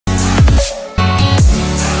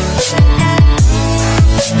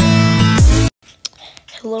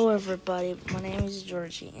Hello everybody, my name is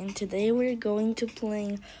Georgie and today we're going to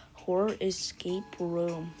play Horror Escape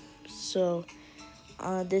Room. So,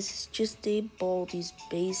 this is just a Baldi's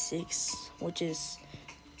Basics, which is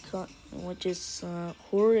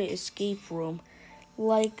Horror Escape Room.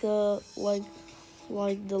 Like the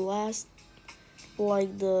last,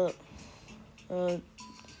 like the,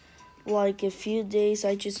 like a few days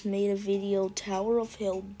I just made a video, Tower of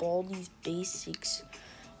Hell Baldi's Basics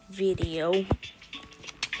video.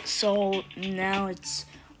 So now it's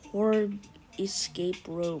Horror Escape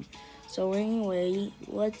Room. So anyway,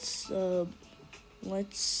 let's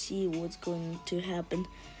see what's going to happen.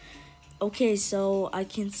 Okay, so I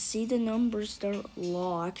can see the numbers that are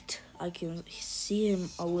locked. I can see him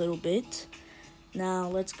a little bit. Now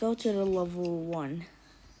let's go to the level 1.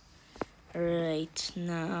 Alright,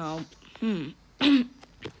 now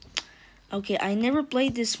okay, I never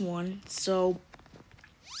played this one, so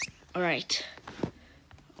alright.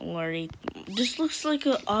 This looks like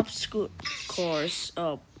an obstacle course.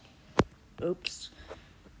 Oh, oops.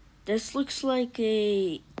 This looks like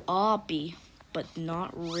a obby, but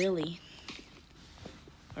not really.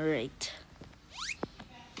 Alright.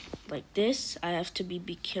 Like this, I have to be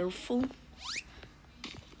careful.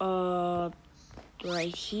 Right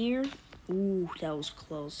here. Ooh, that was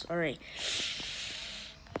close. Alright.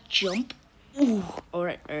 Jump. Ooh,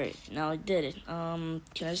 alright. Now I did it. Can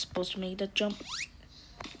I supposed to make that jump?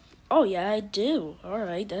 Oh yeah, I do.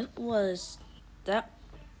 Alright, that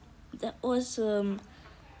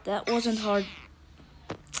wasn't hard.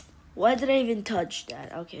 Why did I even touch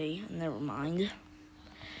that? Okay, never mind.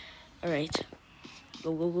 Alright.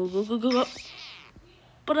 Go.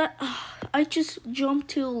 But I just jumped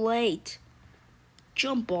too late.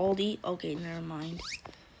 Jump, Baldi. Okay, never mind.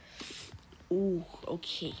 Ooh,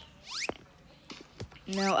 okay.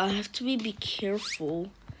 Now I have to be careful.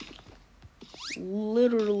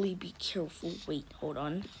 Literally be careful. Wait, hold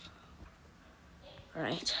on.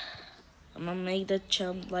 Alright. I'm gonna make that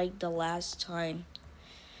jump like the last time.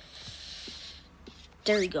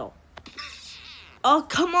 There we go. Oh,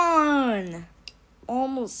 come on!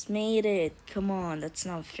 Almost made it. Come on, that's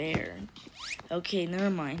not fair. Okay, never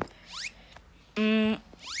mind.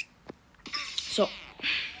 So,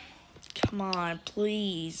 come on,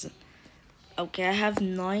 please. Okay, I have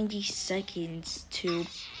 90 seconds to...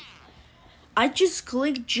 I just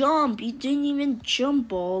clicked jump. You didn't even jump,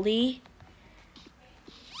 Baldi.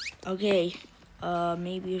 Okay.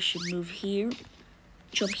 Maybe I should move here.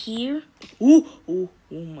 Jump here. Oh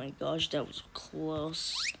my gosh, that was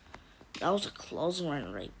close. That was a close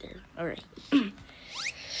one right there. Alright.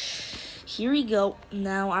 Here we go.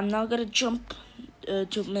 Now, I'm not gonna jump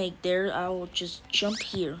to make there. I will just jump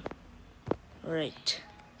here. Alright.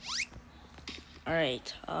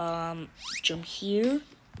 Alright. Jump here.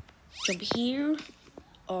 Jump here.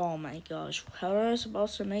 Oh my gosh, how am I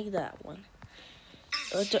supposed to make that one?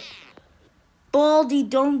 Baldi,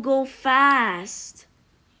 don't go fast.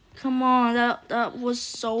 Come on, that was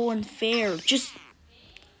so unfair. Just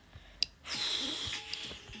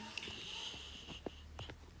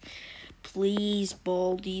please,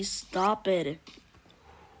 Baldi, stop it.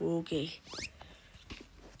 Okay.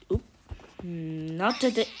 Oop. Not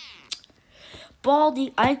today.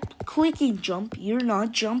 Baldi, I clicking jump. You're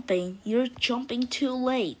not jumping. You're jumping too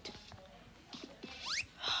late.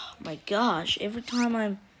 Oh my gosh, every time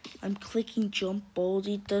I'm clicking jump,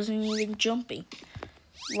 Baldi doesn't even jumping.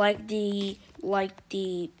 Like the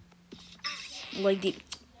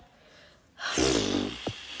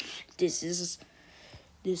this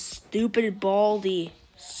stupid Baldi.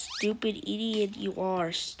 Stupid idiot you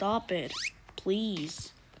are. Stop it.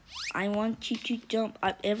 Please. I want you to jump.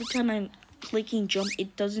 Every time I'm clicking jump,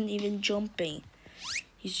 it doesn't even jumping.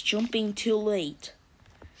 He's jumping too late.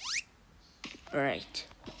 Alright.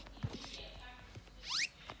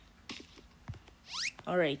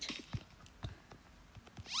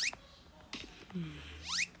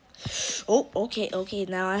 Oh, okay,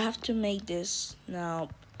 now I have to make this. Now.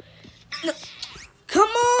 No. Come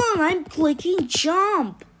on, I'm clicking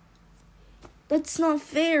jump. That's not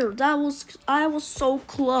fair. I was so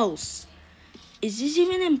close. Is this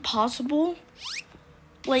even impossible?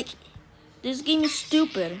 Like, this game is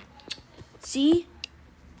stupid. See?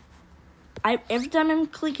 Every time I'm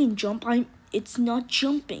clicking jump, it's not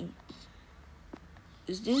jumping.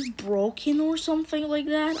 Is this broken or something like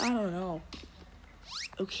that? I don't know.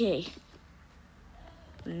 Okay.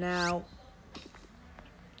 Now.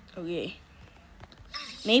 Okay.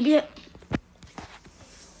 Maybe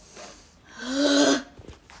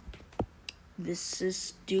this is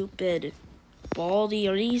stupid. Baldi,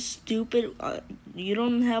 are you stupid? You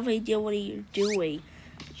don't have idea what you're doing.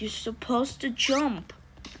 You're supposed to jump.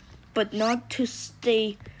 but not to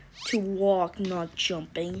stay, to walk, not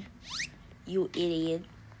jumping. You idiot.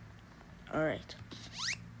 Alright.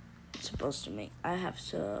 Supposed to make. I have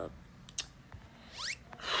to.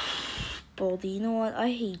 Baldi, you know what? I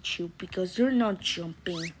hate you because you're not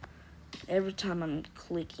jumping. Every time I'm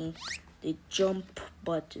clicking the jump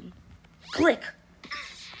button. Click!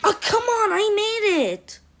 Oh, come on! I made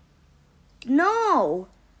it! No!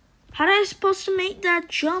 How am I supposed to make that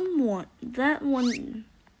jump one? That one.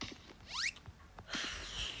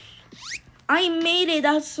 I made it.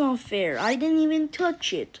 That's not fair. I didn't even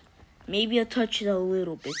touch it. Maybe I touched it a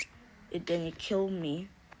little bit. Then it killed me.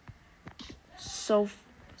 So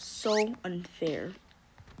unfair.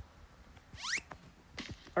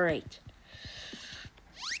 Alright.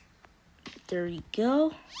 There we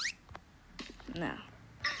go. Now.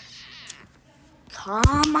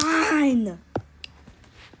 Come on!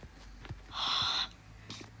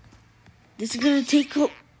 This is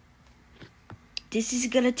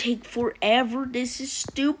gonna take forever. This is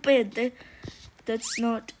stupid. That's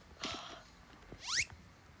not.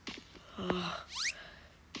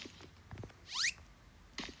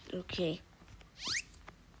 Okay.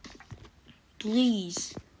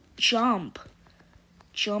 Please jump.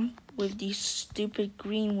 Jump with these stupid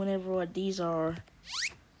green, whatever what these are.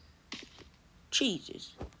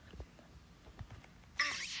 Jesus.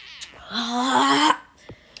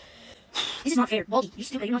 This is not fair. Baldi, you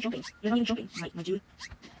stupid. You're not jumping. You're not even jumping. My dude.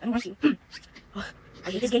 I don't like you.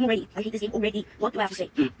 I hate this game already. What do I have to say?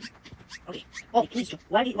 Okay. Baldi, please jump.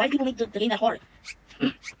 Why do people make the game that hard?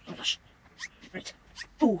 Oh my gosh. Right.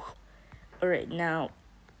 Ooh. Alright, now,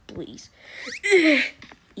 please.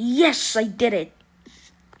 Yes, I did it.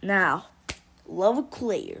 Now, level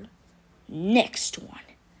clear. Next one.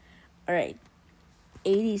 Alright.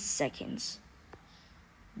 80 seconds.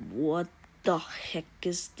 What the heck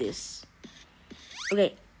is this?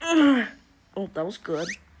 Okay. Oh, that was good.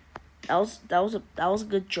 That was a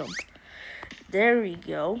good jump. There we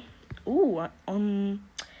go. Ooh, I'm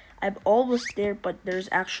almost there, but there's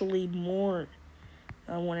actually more.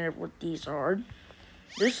 I wonder what these are.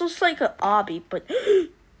 This looks like a obby, but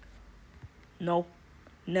no,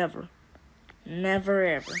 never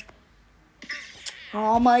ever.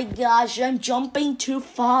 Oh my gosh, I'm jumping too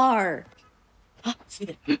far.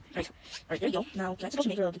 Stupid. Right, there you go. Now, can I supposed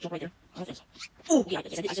to make the jump right there? I don't think so. Oh, yeah,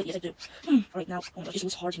 yes I do. Alright, now, oh my gosh, this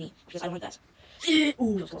looks hard to me because I don't like that.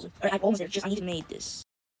 Ooh, that was close. Alright, I'm almost there. I need to make this.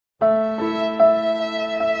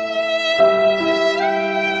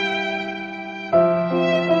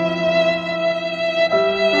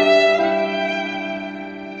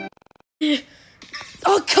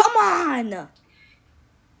 Oh, come on!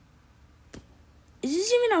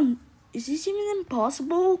 Is this even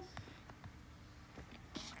impossible?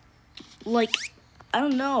 Like, I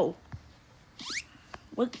don't know.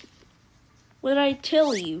 What did I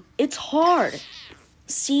tell you? It's hard.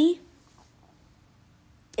 See?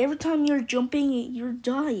 Every time you're jumping, you're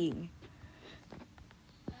dying.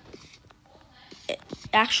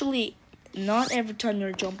 Actually, not every time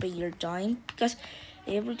you're jumping, you're dying. Because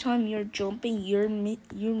every time you're jumping,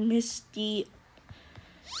 you miss the...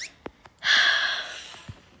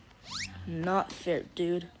 Not fair,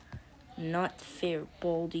 dude. Not fair,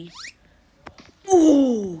 Baldi.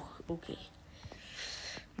 Ooh, okay.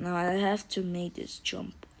 Now I have to make this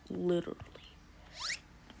jump, literally.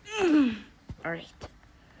 Alright.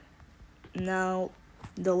 Now,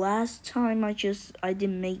 the last time I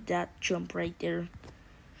didn't make that jump right there.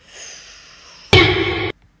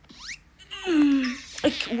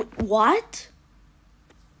 What?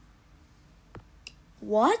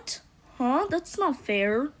 What? Huh? That's not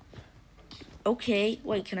fair. Okay,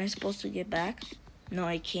 wait, can I supposed to get back? No,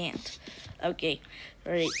 I can't. Okay,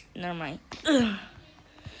 alright, never mind.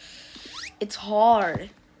 It's hard.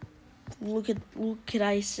 What could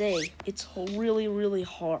I say? It's really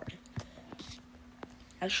hard.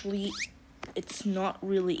 Actually, it's not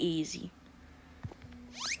really easy.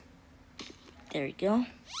 There you go.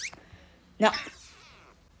 Now,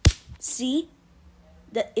 see?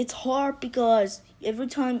 That it's hard because every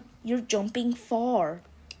time you're jumping far.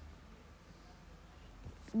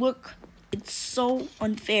 Look, it's so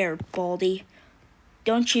unfair, Baldi.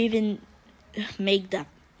 Don't you even make that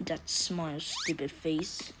smile, stupid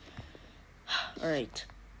face. Alright.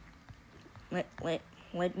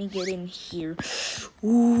 Let me get in here.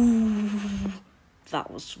 Ooh, that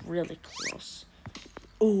was really close.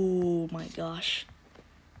 Oh my gosh.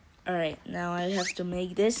 Alright, now I have to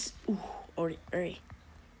make this. Ooh, alright.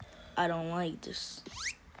 I don't like this.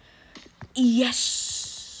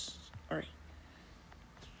 Yes. Alright.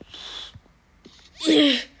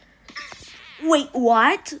 Wait,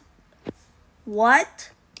 what?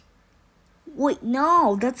 What? Wait,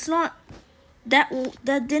 no, that's not. That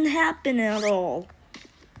didn't happen at all.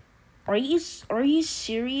 Are you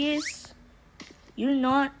serious? You're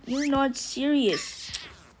not serious.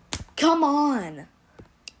 Come on.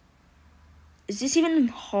 Is this even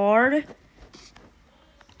hard?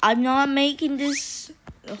 I'm not making this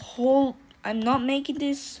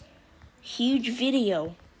huge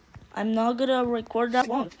video. I'm not gonna record that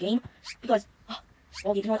long game because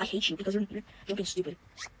well, you know what? I hate you because you're being stupid.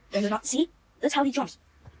 And you're not. See, that's how he jumps.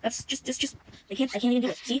 That's just. I can't even do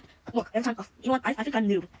it. See, look. Every time. You know what? I think I'm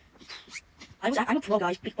noob. I'm a pro,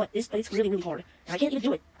 guys, but it's really hard, and I can't even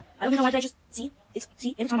do it. I don't know why. I just see.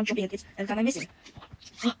 See. Every time I'm jumping, every time I'm missing.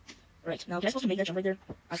 Right now, am I supposed to make that jump right there?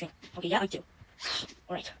 I think. Okay, yeah, I do.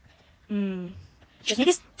 All right. Just make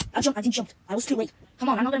this. I didn't jump. I was too late. Come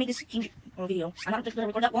on, I'm not gonna make this huge video. I'm not gonna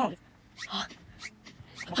record that long.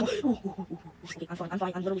 Come on. Okay, I'm fine.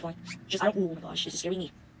 I'm literally fine. Just I don't. Oh my gosh, this is scaring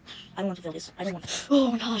me. I don't want to feel this. I don't want.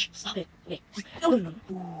 Oh my gosh, stop it. Okay. No.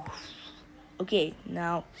 Okay,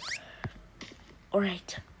 now. All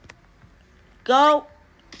right. Go.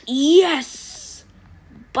 Yes.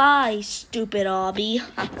 Bye, stupid obby.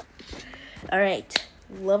 All right.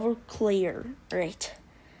 Level clear. All right.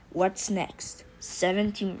 What's next?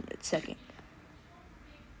 17 seconds.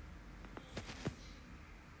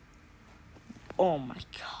 Oh my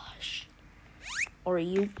gosh. Are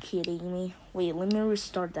you kidding me? Wait, let me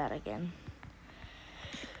restart that again.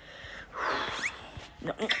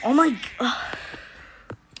 No, oh my god.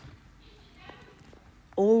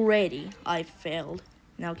 Already, I failed.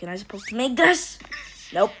 Now, can I supposed to make this?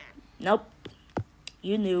 Nope.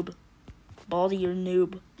 You noob. Baldi, you're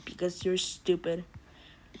noob. Because you're stupid.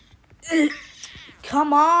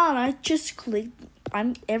 Come on, I just clicked.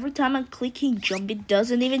 Every time I'm clicking jump, it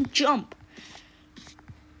doesn't even jump.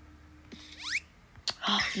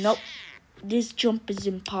 Nope. This jump is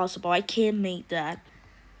impossible. I can't make that.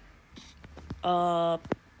 Hold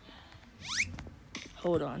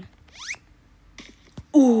on.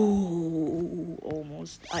 Ooh,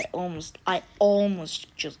 almost. I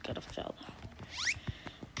almost just got a fell.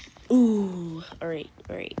 Ooh, alright.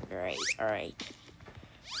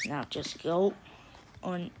 Now just go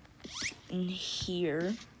on in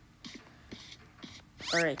here.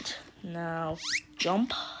 Alright, now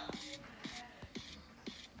jump.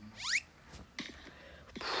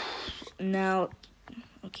 Now,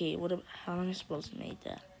 okay, how am I supposed to make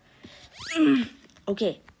that?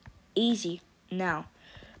 Okay, easy. Now,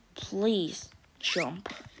 please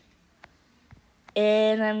jump.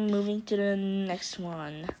 And I'm moving to the next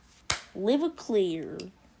one. Level clear.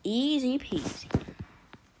 Easy peasy.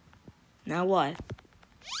 Now what?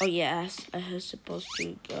 Oh yes, I was supposed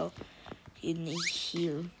to go in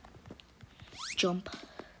here. Jump.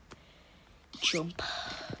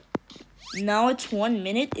 Now it's 1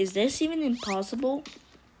 minute. Is this even impossible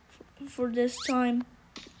for this time?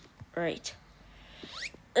 Right.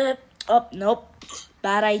 Oh, nope.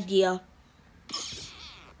 Bad idea.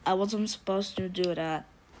 I wasn't supposed to do that.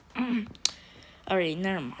 Alright,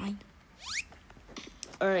 never mind.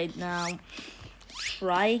 Alright, now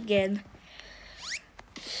try again.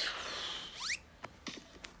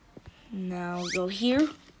 Now go here.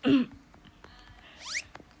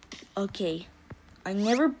 Okay, I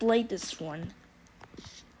never played this one,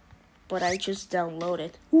 but I just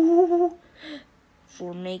downloaded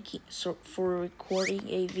for recording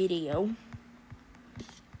a video.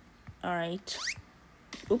 Alright.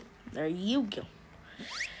 Oop, there you go.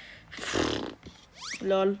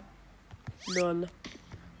 Lol.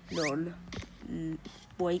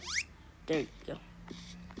 Wait, there you go.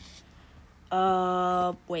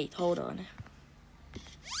 Wait, hold on.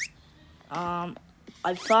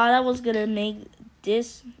 I thought I was gonna make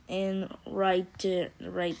this in right there,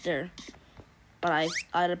 but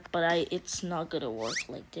it's not gonna work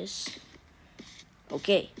like this.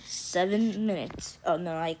 Okay, 7 minutes. Oh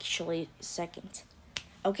no, actually seconds.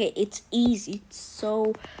 Okay, it's easy,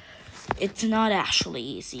 so it's not actually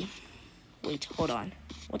easy. Wait, hold on.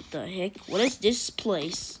 What the heck? What is this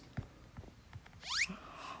place?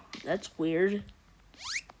 That's weird.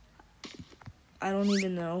 I don't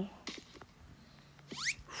even know.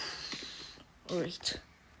 Alright.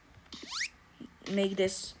 Make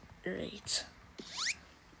this right.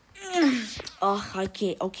 Oh,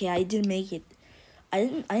 okay, I didn't make it.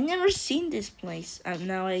 I never seen this place.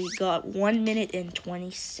 Now I got 1 minute and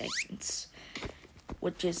 20 seconds.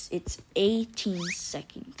 Which is, it's 18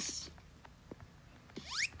 seconds.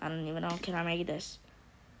 I don't even know, can I make this?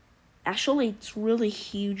 Actually, it's really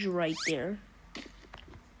huge right there.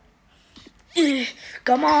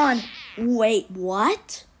 Come on! Wait,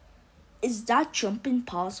 what? Is that jump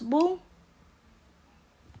impossible?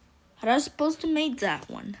 How am I supposed to make that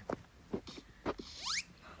one?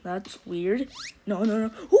 That's weird. No, no,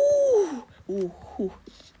 no. Ooh! Ooh, ooh.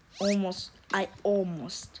 Almost. I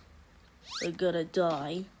almost gonna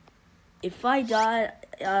die. If I die,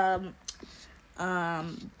 I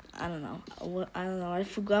don't know. I don't know. I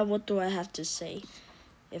forgot what do I have to say.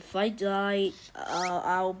 If I die,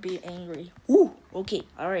 I'll be angry. Ooh, okay,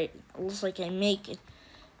 alright. Looks like I make it.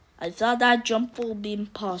 I thought that jump would be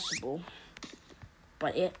impossible.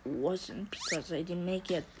 But it wasn't because I didn't make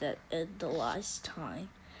it the last time.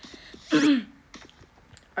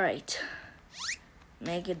 Alright.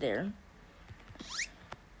 Make it there.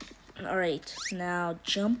 Alright, now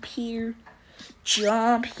jump here.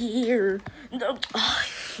 Jump here. No,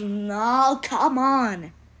 no, come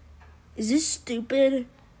on. Is this stupid?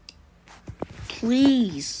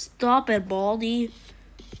 Please stop it, Baldi.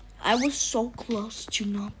 I was so close to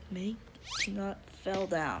not fell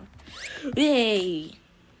down. Hey,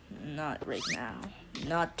 not right now.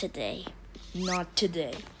 Not today. Not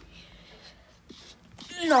today.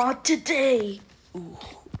 Not today. Ooh,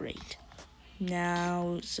 great.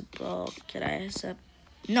 Now it's about. Can I accept?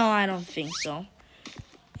 No, I don't think so.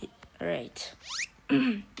 Alright.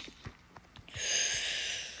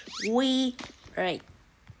 Alright.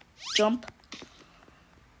 Jump.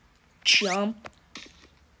 Jump.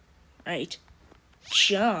 Alright.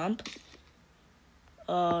 Jump.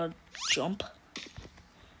 Jump.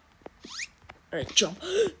 Alright, jump.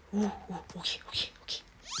 Ooh, okay.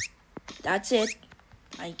 That's it.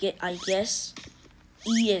 I guess.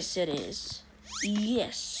 Yes, it is.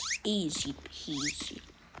 Yes. Easy peasy.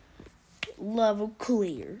 Level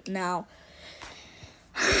clear. Now,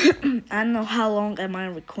 I don't know how long am I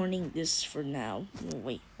recording this for now.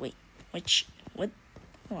 Wait. What?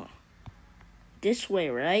 Oh. This way,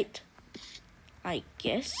 right? I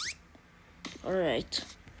guess. Alright.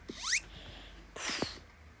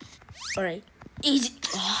 Alright. Easy.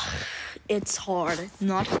 Oh, it's hard,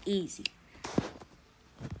 not easy.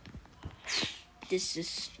 This is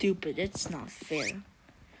stupid. It's not fair.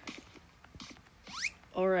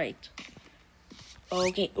 Alright.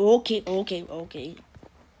 Okay.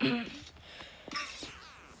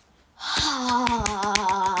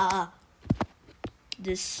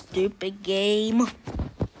 This stupid game.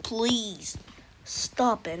 Please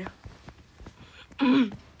stop it.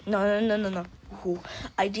 No. Ooh,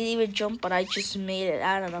 I didn't even jump, but I just made it.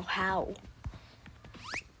 I don't know how.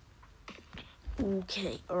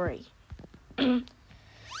 Okay, alright.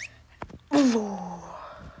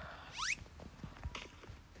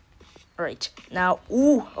 Alright, now,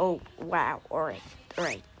 oh, wow, alright,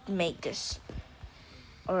 make this.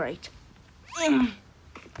 Alright.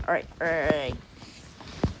 Alright.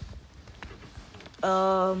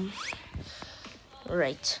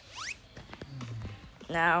 Right.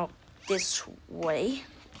 Now, this way.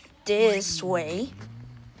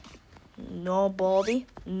 No, Baldi,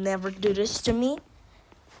 never do this to me.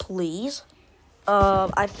 Please.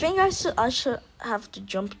 I think I should have to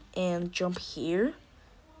jump here.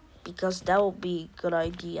 Because that would be a good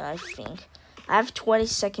idea, I think. I have 20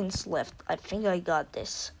 seconds left. I think I got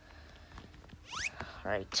this.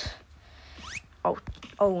 Right. Oh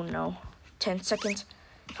no. 10 seconds.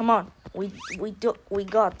 Come on. We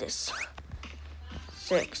got this.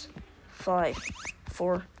 6, 5,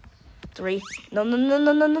 4, 3.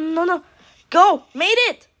 No. Go! Made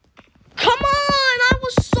it! Come on! I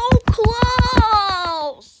was so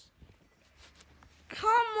close! Come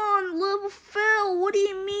on, little Phil. What do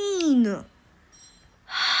you mean?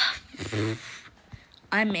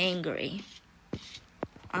 I'm angry.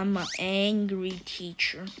 I'm an angry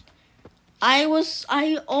teacher. I was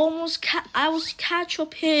catch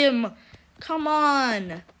up him. Come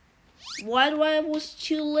on. Why do I was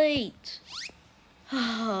too late?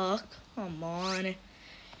 Come on.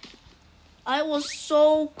 I was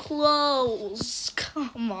so close.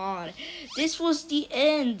 Come on. This was the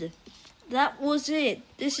end. That was it.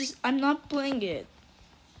 I'm not playing it.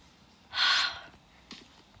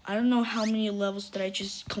 I don't know how many levels did I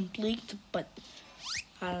just complete, but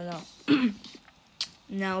I don't know.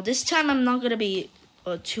 Now, this time I'm not gonna be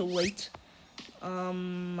too late.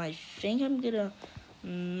 I think I'm gonna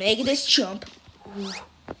make this jump.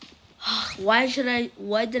 Why did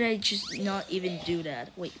I just not even do that?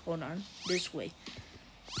 Wait, hold on. This way.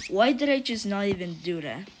 Why did I just not even do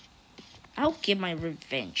that? I'll get my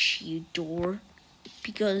revenge, you door.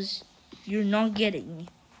 Because you're not getting me.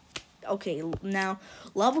 Okay, now,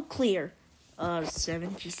 level clear.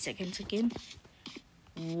 70 seconds again.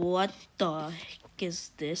 What the heck is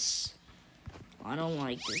this? I don't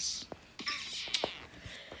like this.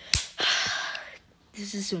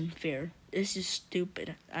 This is unfair. This is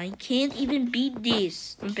stupid. I can't even beat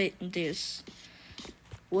this.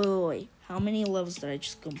 Wait. How many levels did I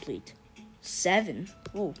just complete? 7.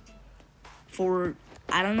 Oh. For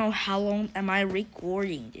I don't know how long am I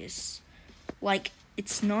recording this. Like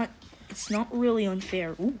it's not really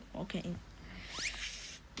unfair. Ooh, okay.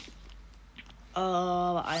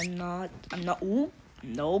 I'm not ooh,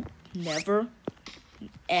 nope, never,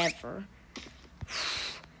 ever.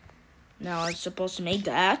 Now I'm supposed to make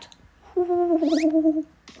that.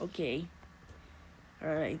 Okay.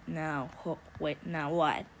 Alright, now, wait, now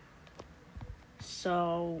what?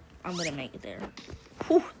 So, I'm gonna make it there.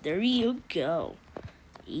 Whew, there you go.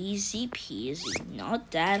 Easy peasy,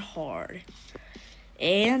 not that hard.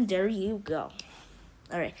 And there you go.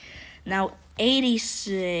 Alright, now 80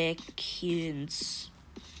 seconds.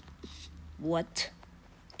 What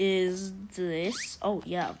is this? Oh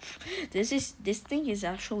yeah, this thing is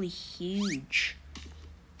actually huge.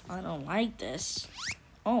 I don't like this.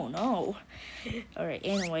 Oh no. Alright,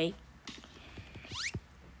 anyway.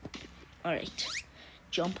 Alright.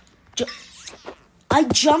 Jump. I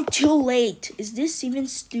jumped too late. Is this even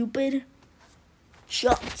stupid?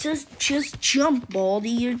 Just jump, Baldi.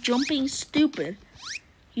 You're jumping stupid.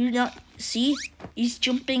 You're not. See? He's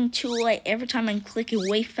jumping too late. Every time I'm clicking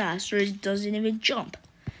way faster, it doesn't even jump.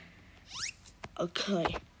 Okay.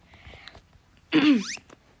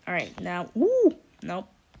 Alright, now. Woo! Nope.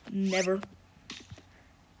 Never.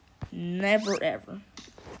 Never ever.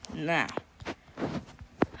 Now.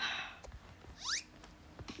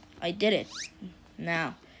 I did it.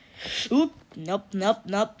 Now. Oop. Nope.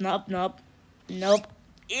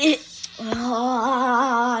 Is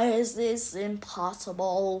this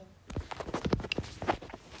impossible?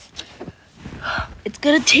 It's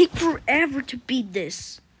gonna take forever to beat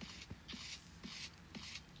this.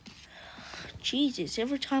 Jesus,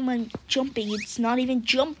 every time I'm jumping, it's not even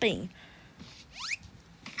jumping.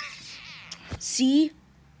 See?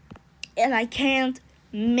 And I can't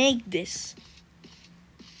make this.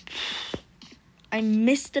 I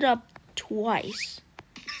messed it up twice.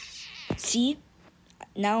 See?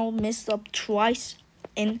 Now messed up twice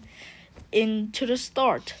into the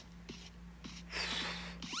start.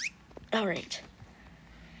 Alright.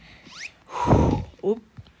 Oop.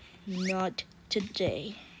 Not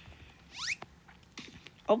today.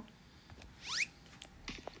 Oh.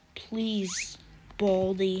 Please,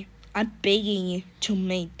 Baldi. I'm begging you to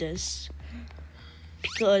make this.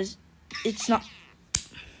 Because it's not...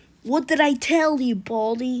 What did I tell you,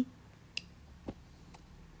 Baldi?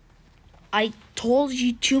 I told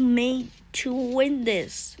you to win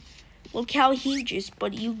this. Look how huge it is,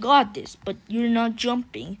 but you got this. But you're not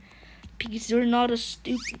jumping because you're not a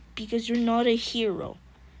hero.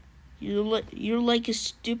 You're like a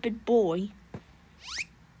stupid boy.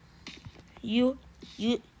 You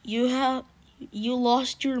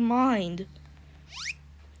lost your mind.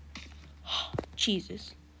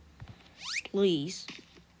 Jesus. Please.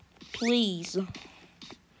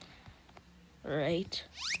 Alright.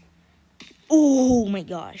 Oh my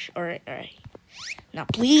gosh. Alright. Now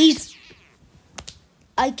please.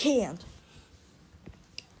 I can't.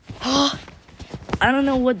 I don't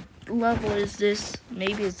know what level is this.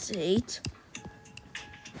 Maybe it's 8.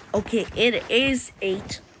 Okay, it is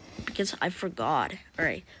 8. Because I forgot.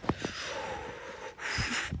 Alright.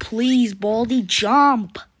 Please, Baldi,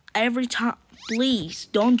 jump. Every time. Please,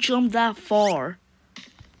 don't jump that far.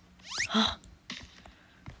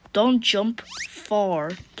 Don't jump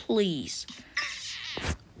far, please.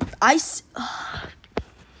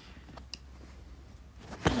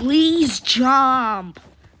 Please jump.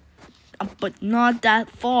 But not that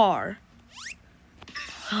far.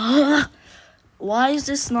 Why is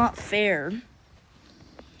this not fair?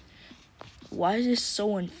 Why is this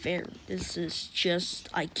so unfair? This is just,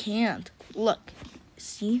 I can't. Look,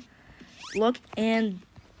 see? Look and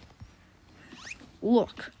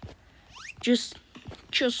look. Just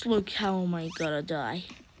look how am I gonna die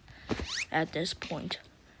at this point.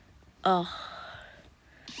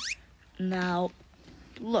 Now,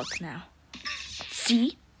 look now.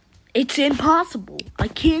 See? It's impossible. I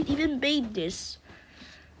can't even beat this.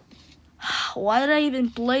 Why did I even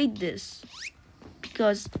play this?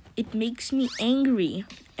 Because it makes me angry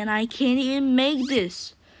and I can't even make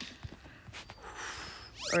this.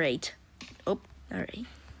 Alright. Oh, alright.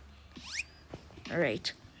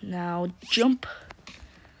 Alright. Now jump.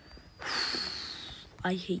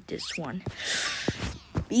 I hate this one.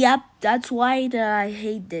 Yep, that's why I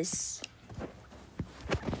hate this.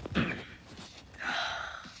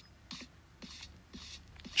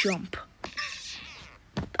 Jump.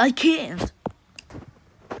 I can't.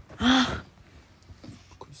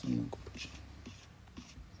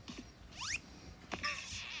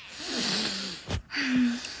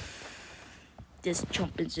 This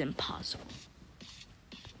jump is impossible.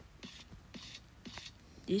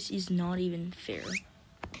 This is not even fair.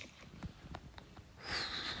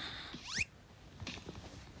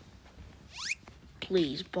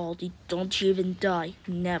 Please, Baldi, don't even die.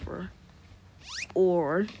 Never.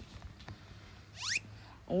 Or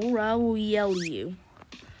I will yell at you.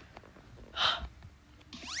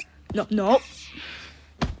 No.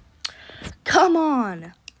 Come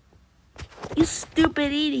on. You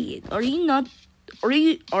stupid idiot. Are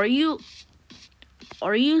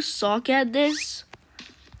you suck at this?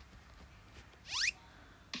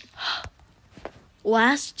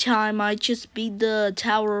 Last time I just beat the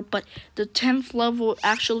tower, but the 10th level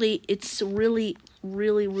actually it's really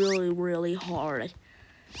hard.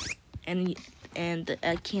 And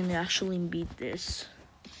I can actually beat this.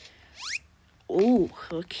 Oh,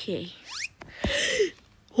 okay.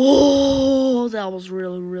 Oh, that was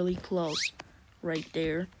really close. Right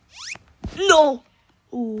there. No!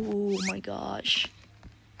 Oh my gosh.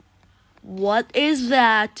 What is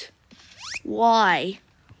that? Why?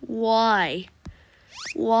 Why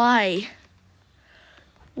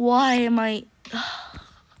am I...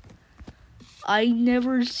 I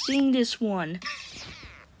never seen this one.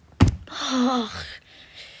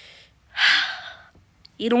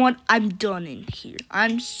 You know what? I'm done in here.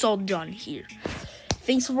 I'm so done here.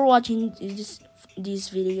 Thanks for watching this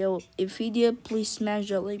video. If you did, please smash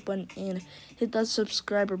that like button and hit that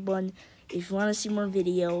subscriber button if you want to see more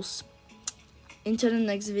videos. Until the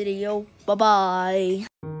next video, bye bye.